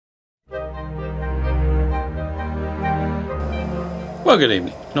Well, good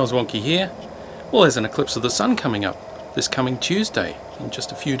evening. TheWonky here. Well, there's an eclipse of the sun coming up this coming Tuesday in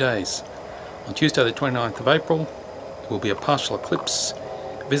just a few days. On Tuesday the 29th of April, there will be a partial eclipse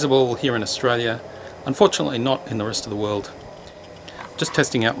visible here in Australia. Unfortunately not in the rest of the world. Just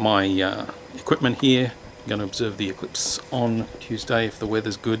testing out my equipment here. I'm going to observe the eclipse on Tuesday if the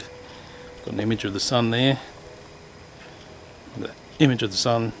weather's good. Got an image of the sun there. The image of the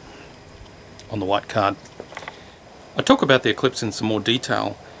sun on the white card. I talk about the eclipse in some more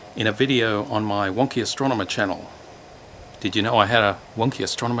detail in a video on my TheWonkyAstonomer Channel. Did you know I had a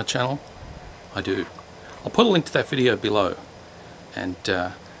TheWonkyAstonomer Channel? I do. I'll put a link to that video below, and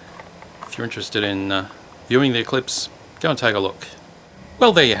if you're interested in viewing the eclipse, go and take a look.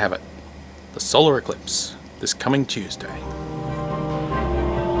 Well, there you have it. The solar eclipse this coming Tuesday.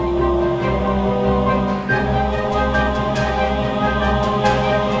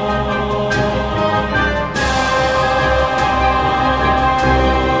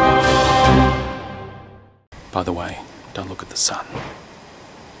 By the way, don't look at the sun.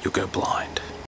 You'll go blind.